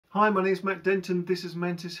Hi, my name is Denton. This is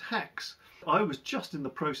Mantis Hacks. I was just in the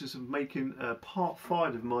process of making part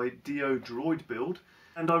 5 of my D-O Droid build,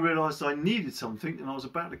 and I realised I needed something, and I was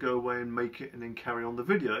about to go away and make it and then carry on the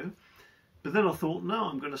video. But then I thought, no,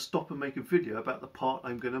 I'm going to stop and make a video about the part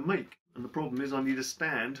I'm going to make. And the problem is I need a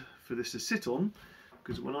stand for this to sit on,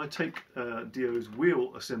 because when I take D-O's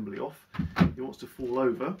wheel assembly off, it wants to fall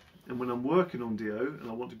over. And when I'm working on D-O and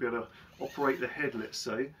I want to be able to operate the head, let's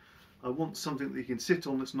say, I want something that you can sit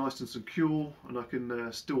on that's nice and secure, and I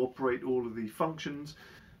can still operate all of the functions.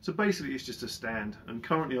 So basically it's just a stand, and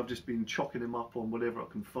currently I've just been chocking them up on whatever I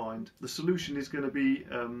can find. The solution is going to be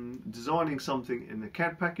designing something in the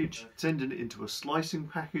CAD package, sending it into a slicing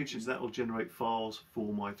package, and that will generate files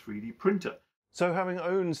for my 3D printer. So having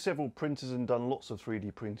owned several printers and done lots of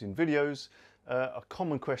 3D printing videos, a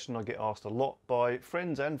common question I get asked a lot by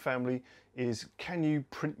friends and family is, can you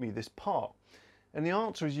print me this part? And the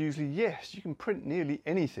answer is usually yes, you can print nearly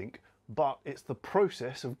anything, but it's the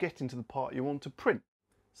process of getting to the part you want to print.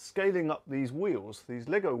 Scaling up these wheels, these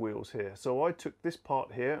Lego wheels here. So I took this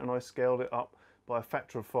part here and I scaled it up by a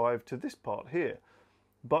factor of 5 to this part here.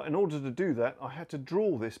 But in order to do that, I had to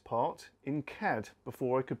draw this part in CAD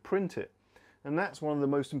before I could print it. And that's one of the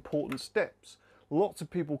most important steps. Lots of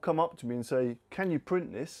people come up to me and say, can you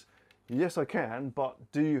print this? Yes, I can, but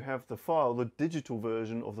do you have the file, the digital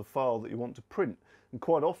version of the file that you want to print? And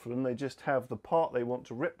quite often they just have the part they want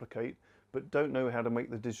to replicate, but don't know how to make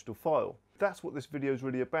the digital file. That's what this video is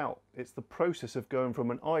really about. It's the process of going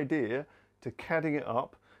from an idea to CADing it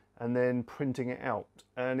up and then printing it out.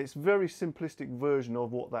 And it's a very simplistic version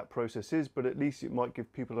of what that process is, but at least it might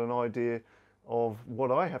give people an idea of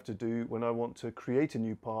what I have to do when I want to create a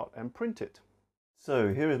new part and print it.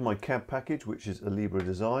 So here is my CAD package, which is a Libra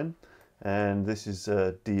design. And this is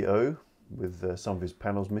D-O with some of his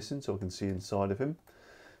panels missing, so I can see inside of him.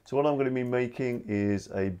 So what I'm going to be making is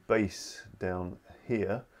a base down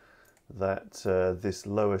here that this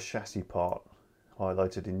lower chassis part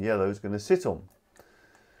highlighted in yellow is going to sit on.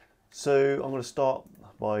 So I'm going to start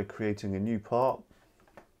by creating a new part.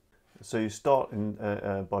 So you start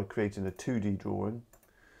by creating a 2D drawing,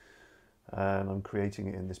 and I'm creating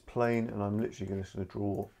it in this plane, and I'm literally going to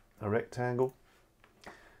draw a rectangle.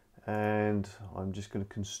 And I'm just going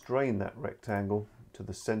to constrain that rectangle to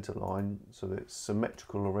the center line so that it's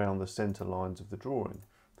symmetrical around the center lines of the drawing.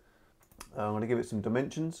 I'm going to give it some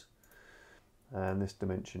dimensions, and this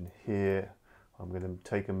dimension here I'm going to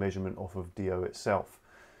take a measurement off of D-O itself.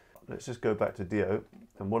 Let's just go back to D-O,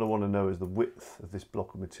 and what I want to know is the width of this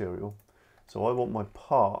block of material. So I want my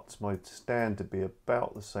parts, my stand, to be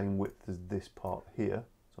about the same width as this part here.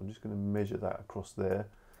 So I'm just going to measure that across there.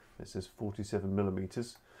 It says 47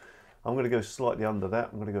 millimeters. I'm going to go slightly under that.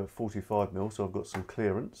 I'm going to go at 45 mil, so I've got some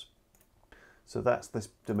clearance. So that's this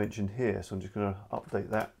dimension here. So I'm just going to update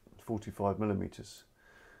that 45 millimeters.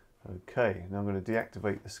 Okay, now I'm going to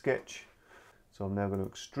deactivate the sketch. So I'm now going to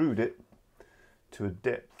extrude it to a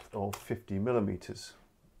depth of 50 millimeters.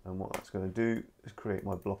 And what that's going to do is create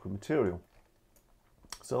my block of material.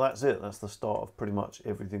 So that's it. That's the start of pretty much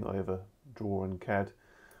everything I ever draw in CAD.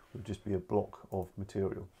 Would just be a block of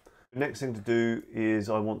material. The next thing to do is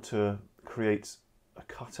I want to create a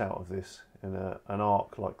cutout of this in an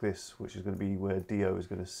arc like this, which is going to be where D-O is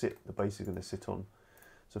going to sit, the base is going to sit on.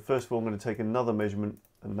 So first of all I'm going to take another measurement,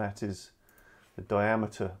 and that is the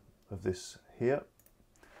diameter of this here.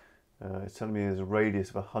 It's telling me there's a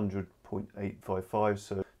radius of 100.855,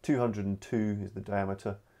 so 202 is the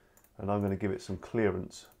diameter, and I'm going to give it some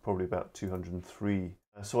clearance, probably about 203.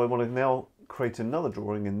 So I want to now create another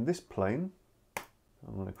drawing in this plane.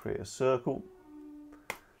 I'm going to create a circle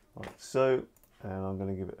like so, and I'm going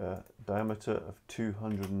to give it a diameter of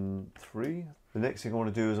 203. The next thing I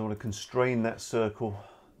want to do is I want to constrain that circle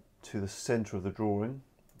to the center of the drawing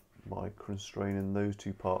by constraining those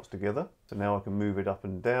two parts together. So now I can move it up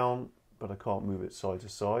and down, but I can't move it side to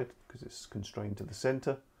side because it's constrained to the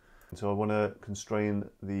center. And so I want to constrain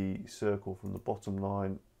the circle from the bottom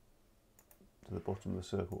line to the bottom of the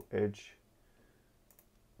circle edge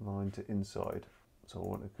line to inside. So I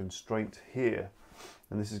want a constraint here,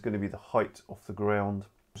 and this is going to be the height off the ground.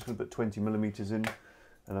 I'm just going to put 20 millimeters in,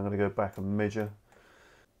 and I'm going to go back and measure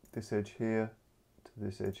this edge here to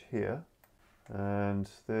this edge here, and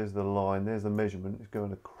there's the line, there's the measurement. It's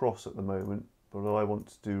going across at the moment, but what I want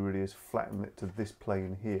to do really is flatten it to this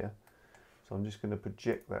plane here. So I'm just going to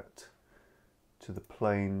project that to the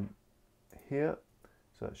plane here,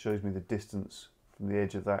 so that shows me the distance from the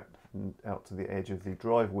edge of that and out to the edge of the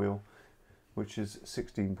drive wheel, which is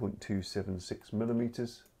 16.276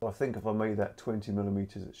 millimeters. I think if I made that 20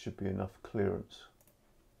 millimeters, it should be enough clearance.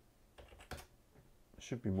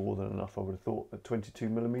 should be more than enough, I would have thought, at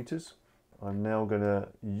 22mm. I'm now going to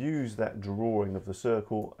use that drawing of the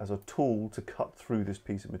circle as a tool to cut through this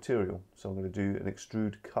piece of material. So I'm going to do an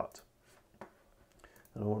extrude cut.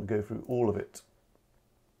 And I want to go through all of it.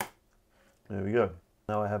 There we go.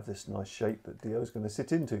 Now I have this nice shape that D-O is going to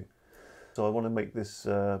sit into. So I want to make this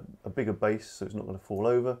a bigger base so it's not going to fall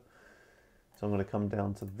over. So I'm going to come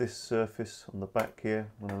down to this surface on the back here.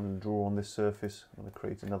 When I'm going to draw on this surface, I'm going to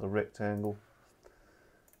create another rectangle.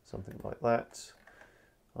 Something like that.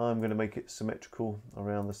 I'm going to make it symmetrical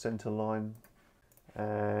around the center line,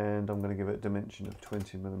 and I'm going to give it a dimension of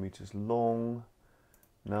 20mm long.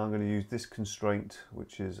 Now I'm going to use this constraint,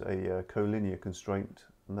 which is a collinear constraint,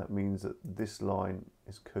 and that means that this line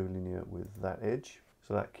is collinear with that edge,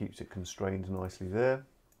 so that keeps it constrained nicely there.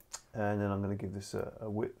 And then I'm going to give this a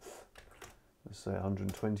width, let's say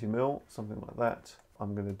 120mm, something like that.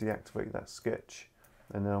 I'm going to deactivate that sketch,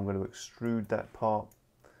 and then I'm going to extrude that part.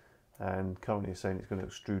 And currently it's saying it's going to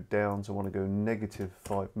extrude down, so I want to go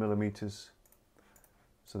 -5mm.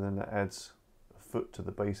 So then that adds a foot to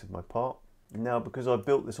the base of my part. Now, because I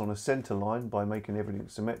built this on a center line by making everything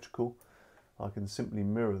symmetrical, I can simply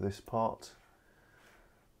mirror this part,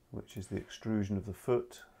 which is the extrusion of the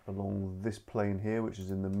foot, along this plane here, which is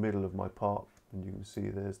in the middle of my part. And you can see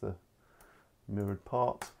there's the mirrored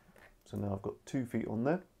part. So now I've got 2 feet on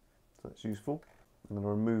there, so that's useful. I'm going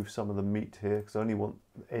to remove some of the meat here because I only want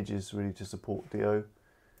the edges really to support D-O.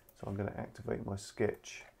 So I'm going to activate my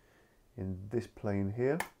sketch in this plane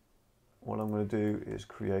here. What I'm going to do is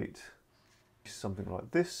create something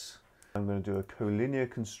like this. I'm going to do a collinear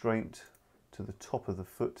constraint to the top of the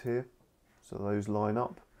foot here, so those line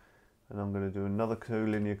up. And I'm going to do another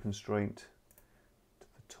collinear constraint to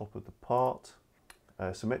the top of the part.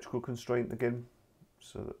 A symmetrical constraint again,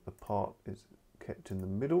 so that the part is kept in the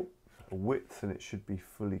middle. A width, and it should be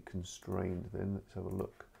fully constrained then. Let's have a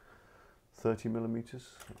look. 30mm,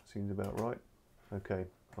 that seems about right. Okay,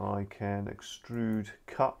 I can extrude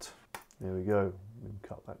cut. There we go. We can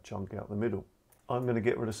cut that chunk out the middle. I'm going to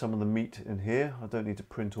get rid of some of the meat in here. I don't need to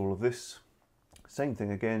print all of this. Same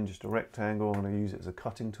thing again, just a rectangle. I'm going to use it as a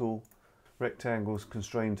cutting tool. Rectangles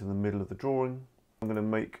constrained to the middle of the drawing. I'm going to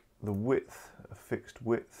make the width a fixed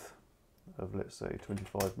width of, let's say,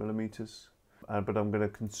 25mm. But I'm going to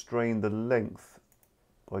constrain the length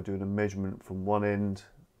by doing a measurement from one end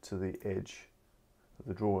to the edge of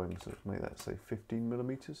the drawing. So let's make that, say,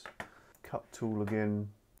 15mm. Cut tool again.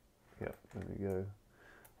 Yep, there we go.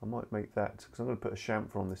 I might make that, because I'm going to put a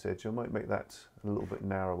chamfer on this edge, I might make that a little bit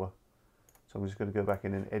narrower. So I'm just going to go back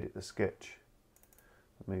in and edit the sketch.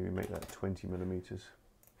 Maybe make that 20mm.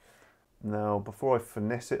 Now, before I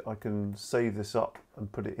finesse it, I can save this up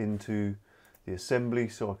and put it into the assembly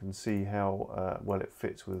so I can see how well it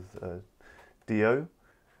fits with D-O.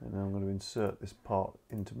 And now I'm going to insert this part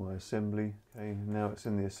into my assembly. Okay, now it's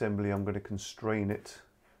in the assembly, I'm going to constrain it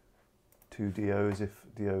to D-O as if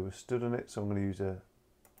D-O was stood on it. So I'm going to use a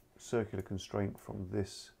circular constraint from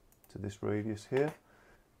this to this radius here.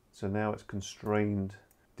 So now it's constrained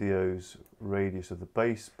D-O's radius of the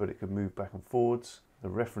base, but it can move back and forwards. The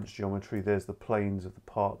reference geometry, there's the planes of the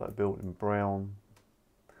part that I built in brown.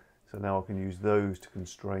 So now I can use those to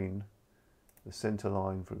constrain the center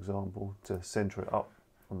line, for example, to center it up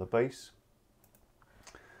on the base.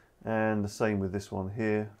 And the same with this one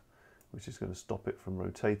here, which is going to stop it from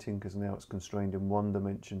rotating because now it's constrained in one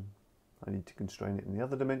dimension. I need to constrain it in the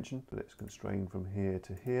other dimension. So let's constrain from here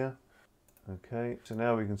to here. Okay, so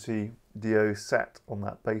now we can see D-O sat on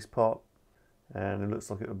that base part, and it looks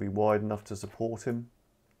like it would be wide enough to support him.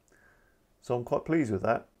 So I'm quite pleased with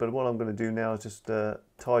that, but what I'm going to do now is just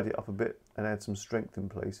tidy it up a bit and add some strength in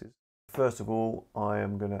places. First of all, I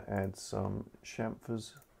am going to add some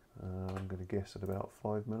chamfers. I'm going to guess at about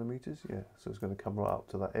 5mm, yeah, so it's going to come right up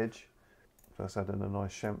to that edge. So let's add in a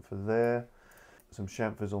nice chamfer there. Some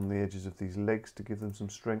chamfers on the edges of these legs to give them some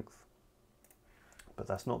strength. But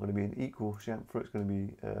that's not going to be an equal chamfer, it's going to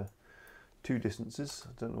be two distances.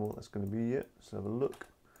 I don't know what that's going to be yet, let's have a look.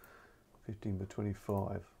 15 by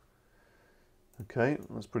 25. Okay,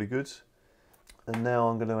 that's pretty good. And now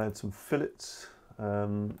I'm going to add some fillets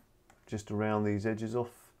just around these edges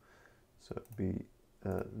off. So it would be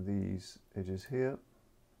these edges here.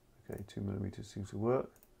 Okay, 2mm seems to work.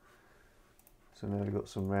 So now we've got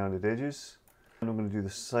some rounded edges. And I'm going to do the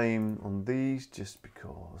same on these just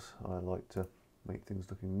because I like to make things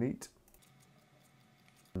looking neat.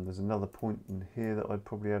 And there's another point in here that I'd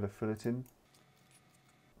probably add a fillet in.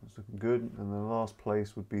 That's looking good. And the last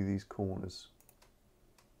place would be these corners.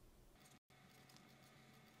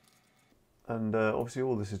 And obviously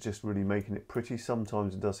all this is just really making it pretty.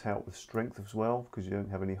 Sometimes it does help with strength as well because you don't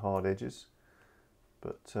have any hard edges.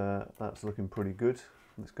 but that's looking pretty good.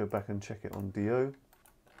 Let's go back and check it on D-O.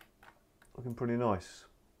 Looking pretty nice.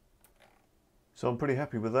 So I'm pretty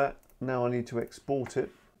happy with that. Now I need to export it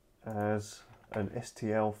as an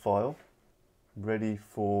STL file ready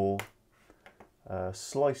for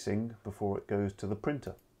slicing before it goes to the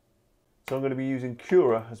printer. So I'm going to be using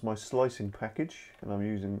Cura as my slicing package, and I'm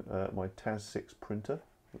using my TAS6 printer,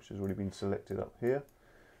 which has already been selected up here,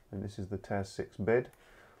 and this is the TAS6 bed.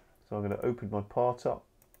 So I'm going to open my part up,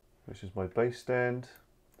 which is my base stand.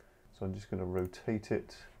 So I'm just going to rotate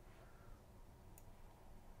it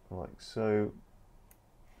like so,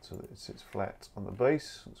 so that it sits flat on the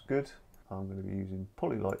base. That's good. I'm going to be using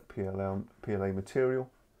Polylite PLA material.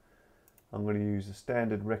 I'm going to use the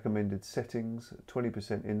standard recommended settings,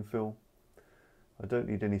 20% infill. I don't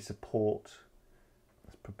need any support.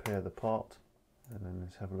 Let's prepare the part, and then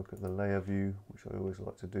let's have a look at the layer view, which I always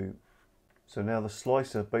like to do. So now the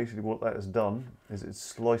slicer, basically what that has done is it's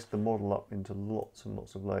sliced the model up into lots and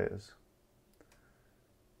lots of layers,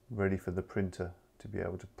 ready for the printer to be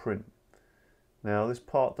able to print. Now this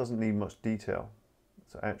part doesn't need much detail,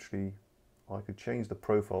 so actually I could change the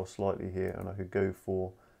profile slightly here, and I could go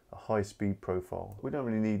for a high-speed profile. We don't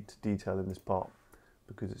really need detail in this part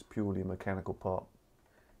because it's purely a mechanical part.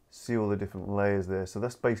 See all the different layers there. So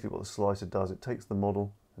that's basically what the slicer does. It takes the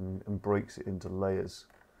model and breaks it into layers,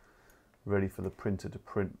 ready for the printer to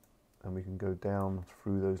print. And we can go down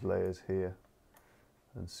through those layers here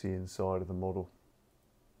and see inside of the model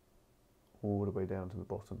all the way down to the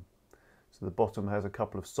bottom. So the bottom has a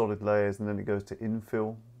couple of solid layers, and then it goes to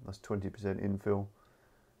infill. That's 20% infill.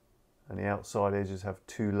 And the outside edges have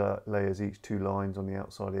two layers each, 2 lines on the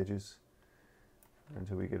outside edges,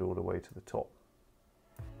 until we get all the way to the top.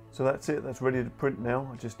 So that's it, that's ready to print now.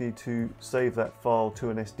 I just need to save that file to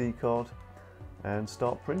an SD card and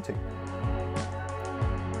start printing.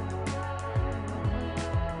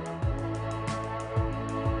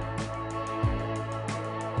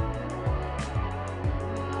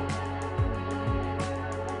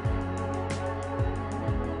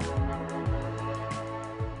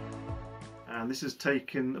 And this has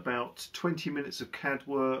taken about 20 minutes of CAD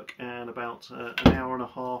work and about an hour and a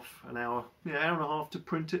half to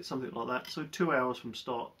print it, something like that. So 2 hours from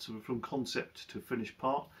from concept to finished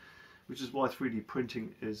part, which is why 3D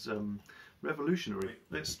printing is revolutionary.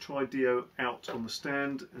 Let's try D-O out on the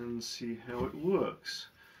stand and see how it works.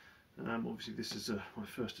 Obviously this is my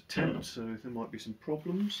first attempt, so there might be some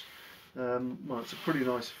problems. Well, it's a pretty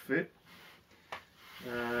nice fit.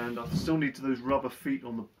 And I still need those rubber feet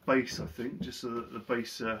on the base, I think, just so that the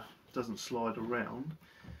base doesn't slide around.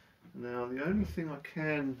 Now the only thing I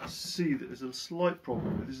can see that there's a slight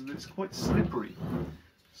problem with is that it's quite slippery.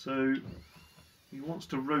 So he wants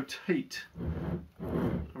to rotate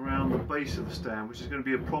around the base of the stand, which is going to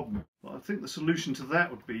be a problem. But I think the solution to that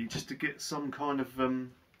would be just to get some kind of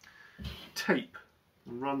tape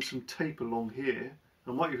and run some tape along here.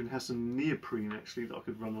 I might even have some neoprene actually that I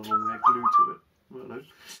could run along there, glue to it. I don't know.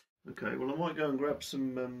 Okay, well I might go and grab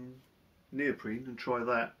some neoprene and try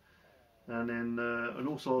that, and then and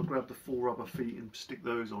also I'll grab the 4 rubber feet and stick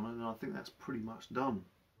those on, and I think that's pretty much done.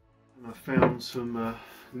 And I found some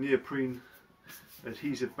neoprene,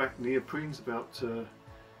 adhesive back neoprenes, about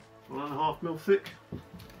 1.5mm thick,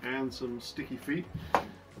 and some sticky feet.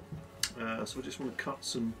 So I just want to cut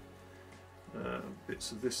some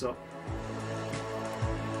bits of this up.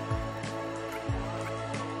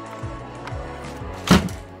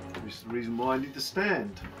 This is the reason why I need the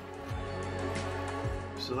stand.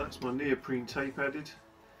 So that's my neoprene tape added,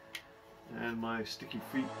 and my sticky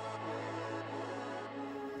feet.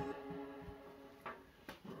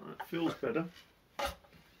 That feels better.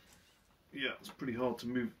 Yeah, it's pretty hard to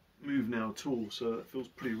move now at all, so that feels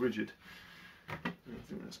pretty rigid. I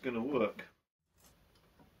think that's going to work.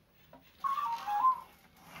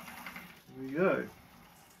 There we go.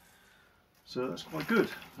 So that's quite good.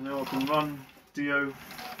 And now I can run D-O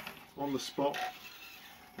on the spot,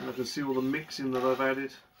 and I can see all the mixing that I've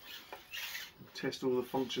added, test all the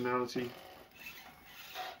functionality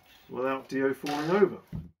without D-O falling over.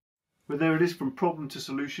 But there it is, from problem to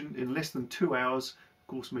solution in less than 2 hours, of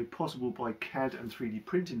course made possible by CAD and 3D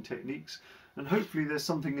printing techniques, and hopefully there's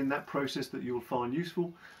something in that process that you'll find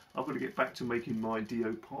useful. I've got to get back to making my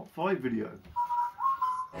D-O Part 5 video.